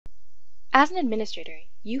As an administrator,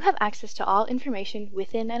 you have access to all information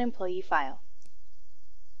within an employee file.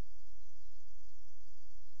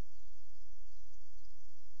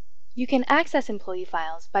 You can access employee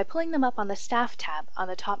files by pulling them up on the Staff tab on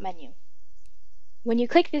the top menu. When you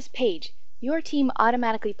click this page, your team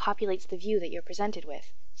automatically populates the view that you're presented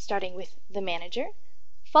with, starting with the manager,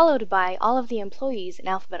 followed by all of the employees in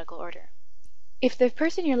alphabetical order. If the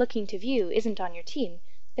person you're looking to view isn't on your team,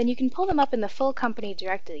 then you can pull them up in the full company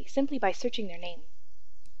directory simply by searching their name.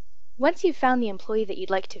 Once you've found the employee that you'd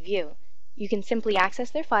like to view, you can simply access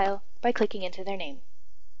their file by clicking into their name.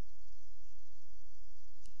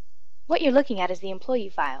 What you're looking at is the employee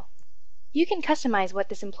file. You can customize what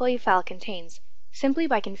this employee file contains simply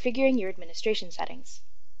by configuring your administration settings.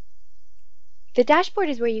 The dashboard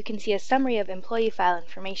is where you can see a summary of employee file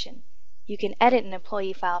information. You can edit an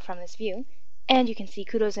employee file from this view, and you can see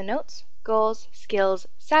kudos and notes, goals, skills,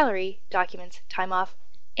 salary, documents, time off,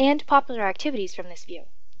 and popular activities from this view.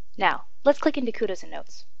 Now, let's click into kudos and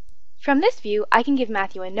notes. From this view, I can give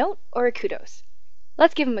Matthew a note or a kudos.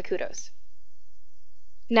 Let's give him a kudos.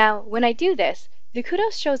 Now, when I do this, the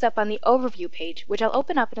kudos shows up on the overview page, which I'll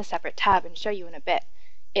open up in a separate tab and show you in a bit.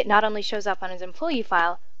 It not only shows up on his employee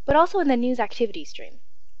file, but also in the news activity stream.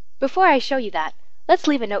 Before I show you that, let's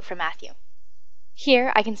leave a note for Matthew.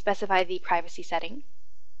 Here, I can specify the privacy setting,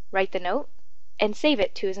 write the note, and save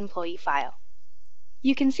it to his employee file.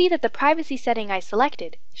 You can see that the privacy setting I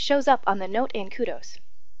selected shows up on the note and kudos.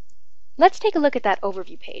 Let's take a look at that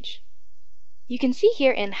overview page. You can see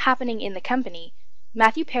here in Happening in the Company,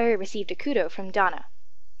 Matthew Perry received a kudo from Donna.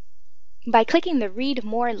 By clicking the Read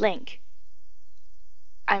More link,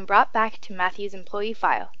 I'm brought back to Matthew's employee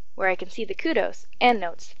file, where I can see the kudos and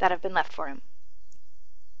notes that have been left for him.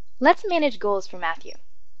 Let's manage goals for Matthew.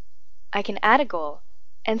 I can add a goal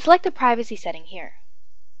and select the privacy setting here.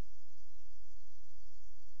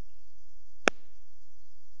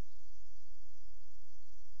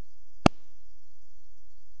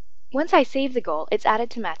 Once I save the goal, it's added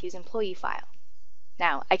to Matthew's employee file.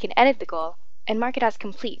 Now, I can edit the goal and mark it as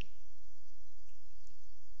complete.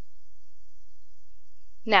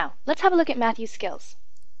 Now, let's have a look at Matthew's skills.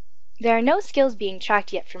 There are no skills being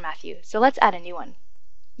tracked yet for Matthew, so let's add a new one.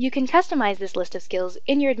 You can customize this list of skills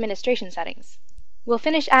in your administration settings. We'll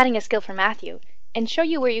finish adding a skill for Matthew and show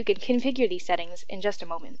you where you can configure these settings in just a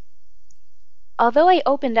moment. Although I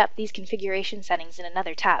opened up these configuration settings in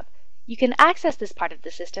another tab, you can access this part of the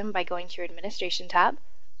system by going to your Administration tab,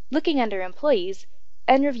 looking under Employees,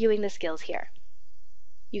 and reviewing the skills here.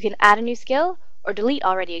 You can add a new skill or delete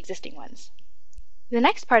already existing ones. The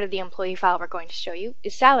next part of the employee file we're going to show you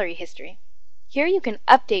is salary history. Here you can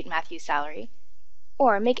update Matthew's salary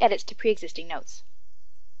or make edits to pre-existing notes.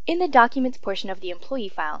 In the Documents portion of the employee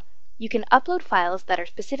file, you can upload files that are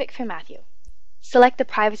specific for Matthew. Select the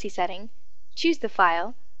privacy setting, choose the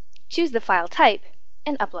file type,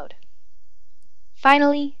 and upload.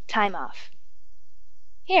 Finally, time off.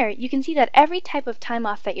 Here, you can see that every type of time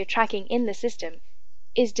off that you're tracking in the system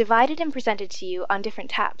is divided and presented to you on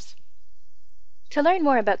different tabs. To learn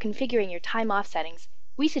more about configuring your time off settings,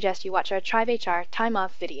 we suggest you watch our TribeHR time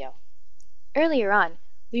off video. Earlier on,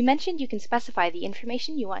 we mentioned you can specify the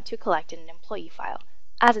information you want to collect in an employee file,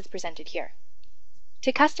 as it's presented here.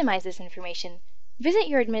 To customize this information, visit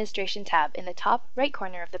your Administration tab in the top right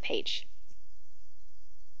corner of the page.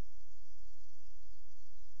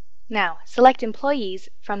 Now, select Employees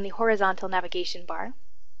from the horizontal navigation bar,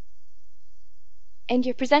 and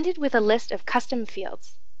you're presented with a list of custom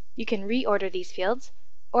fields. You can reorder these fields,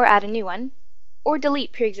 or add a new one, or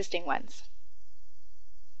delete pre-existing ones.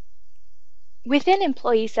 Within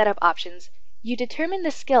Employee Setup Options, you determine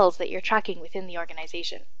the skills that you're tracking within the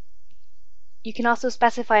organization. You can also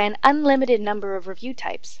specify an unlimited number of review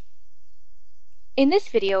types. In this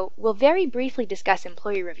video, we'll very briefly discuss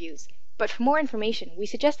employee reviews, but for more information, we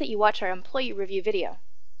suggest that you watch our employee review video.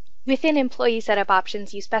 Within Employee Setup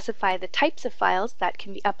Options, you specify the types of files that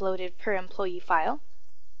can be uploaded per employee file,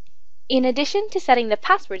 in addition to setting the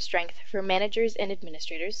password strength for managers and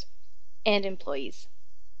administrators, and employees.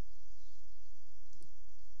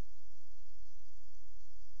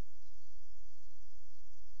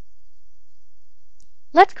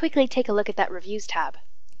 Let's quickly take a look at that Reviews tab.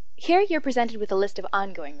 Here you're presented with a list of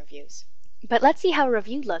ongoing reviews. But let's see how a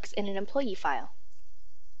review looks in an employee file.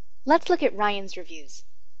 Let's look at Ryan's reviews.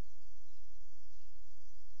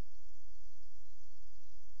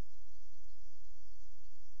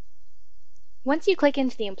 Once you click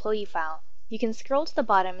into the employee file, you can scroll to the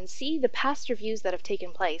bottom and see the past reviews that have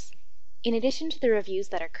taken place, in addition to the reviews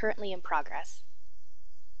that are currently in progress.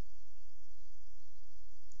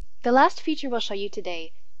 The last feature we'll show you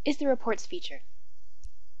today is the Reports feature.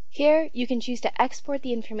 Here, you can choose to export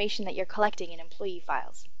the information that you're collecting in employee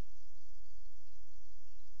files.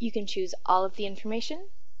 You can choose all of the information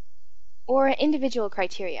or individual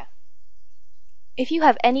criteria. If you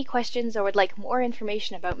have any questions or would like more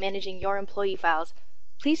information about managing your employee files,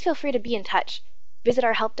 please feel free to be in touch. Visit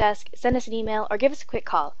our help desk, send us an email, or give us a quick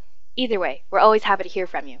call. Either way, we're always happy to hear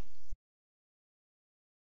from you.